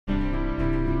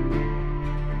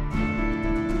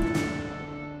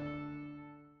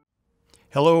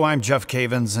Hello, I'm Jeff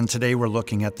Cavins, and today we're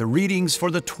looking at the readings for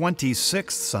the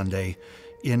 26th Sunday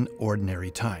in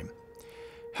Ordinary Time.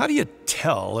 How do you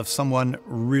tell if someone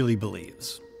really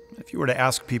believes? If you were to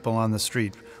ask people on the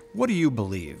street, what do you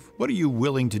believe? What are you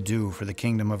willing to do for the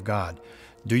kingdom of God?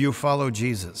 Do you follow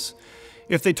Jesus?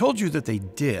 If they told you that they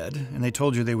did, and they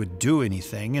told you they would do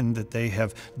anything, and that they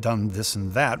have done this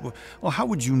and that, well, how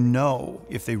would you know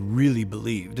if they really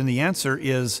believed? And the answer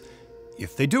is,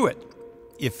 if they do it.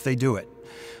 If they do it.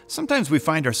 Sometimes we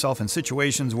find ourselves in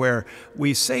situations where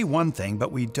we say one thing,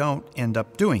 but we don't end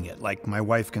up doing it. Like my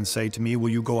wife can say to me, will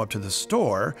you go up to the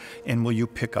store and will you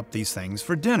pick up these things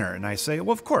for dinner? And I say,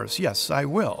 well, of course, yes, I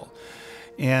will.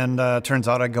 And turns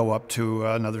out I go up to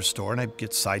another store and I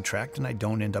get sidetracked and I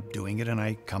don't end up doing it and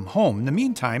I come home. In the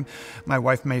meantime, my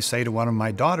wife may say to one of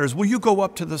my daughters, will you go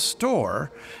up to the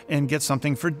store and get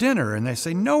something for dinner? And they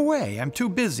say, no way, I'm too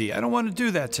busy. I don't want to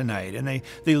do that tonight. And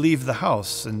they leave the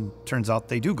house, and turns out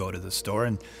they do go to the store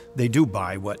and they do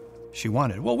buy what she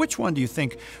wanted. Well, which one do you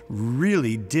think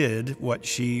really did what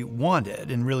she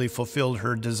wanted and really fulfilled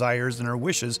her desires and her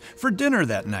wishes for dinner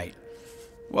that night?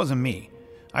 It wasn't me.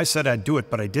 I said I'd do it,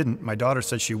 but I didn't. My daughter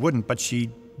said she wouldn't, but she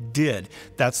did.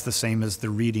 That's the same as the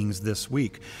readings this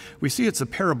week. We see it's a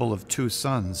parable of two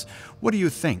sons. What do you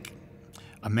think?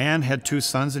 A man had two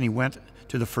sons, and he went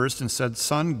to the first and said,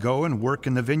 son, go and work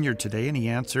in the vineyard today. And he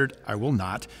answered, I will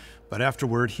not. But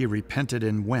afterward he repented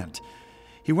and went.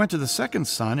 He went to the second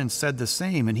son and said the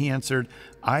same, and he answered,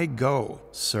 I go,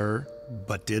 sir,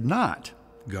 but did not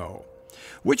go.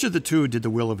 Which of the two did the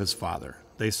will of his father?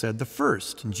 They said, the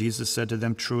first. And Jesus said to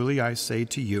them, truly I say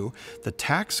to you, the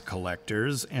tax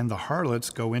collectors and the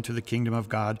harlots go into the kingdom of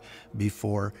God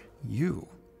before you.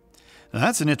 Now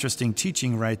that's an interesting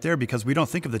teaching right there, because we don't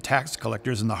think of the tax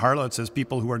collectors and the harlots as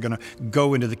people who are going to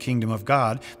go into the kingdom of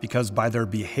God, because by their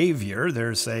behavior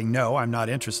they're saying, no, I'm not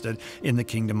interested in the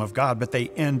kingdom of God. But they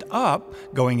end up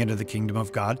going into the kingdom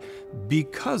of God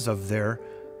because of their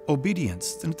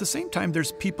obedience. And at the same time,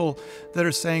 there's people that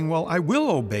are saying, well, I will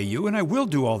obey you and I will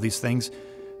do all these things,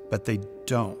 but they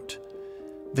don't.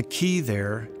 The key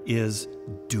there is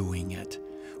doing it.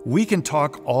 We can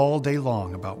talk all day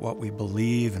long about what we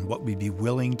believe and what we'd be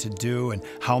willing to do and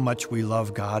how much we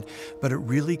love God, but it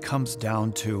really comes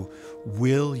down to,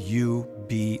 will you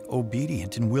be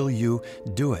obedient and will you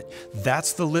do it?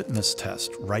 That's the litmus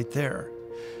test right there.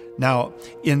 Now,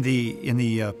 in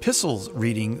the epistles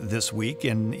reading this week,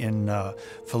 in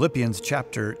Philippians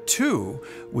chapter 2,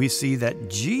 we see that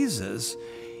Jesus,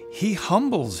 he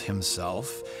humbles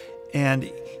himself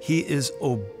and he is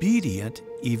obedient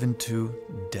even to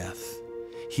death.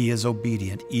 He is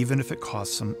obedient even if it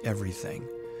costs him everything.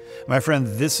 My friend,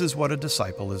 this is what a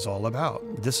disciple is all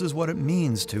about. This is what it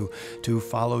means to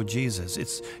follow Jesus.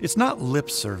 It's not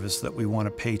lip service that we want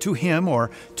to pay to him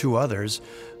or to others,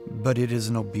 but it is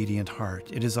an obedient heart.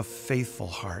 It is a faithful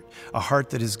heart, a heart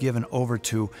that is given over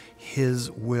to his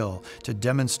will, to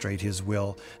demonstrate his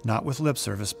will, not with lip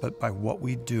service, but by what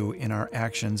we do in our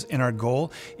actions. And our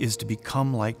goal is to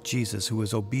become like Jesus, who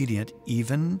is obedient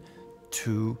even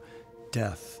to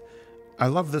death. I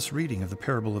love this reading of the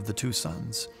parable of the two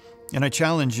sons. And I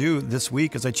challenge you this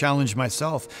week, as I challenge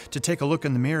myself, to take a look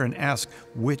in the mirror and ask,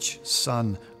 which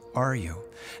son are you?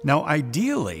 Now,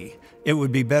 ideally, it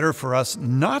would be better for us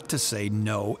not to say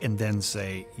no and then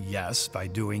say yes by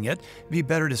doing it. It'd be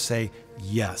better to say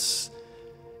yes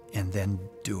and then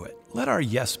do it. Let our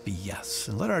yes be yes,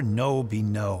 and let our no be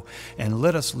no, and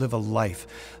let us live a life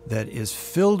that is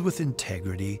filled with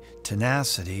integrity,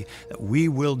 tenacity, that we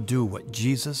will do what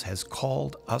Jesus has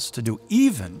called us to do,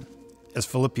 even, as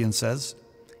Philippians says,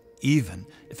 even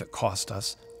if it cost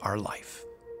us our life.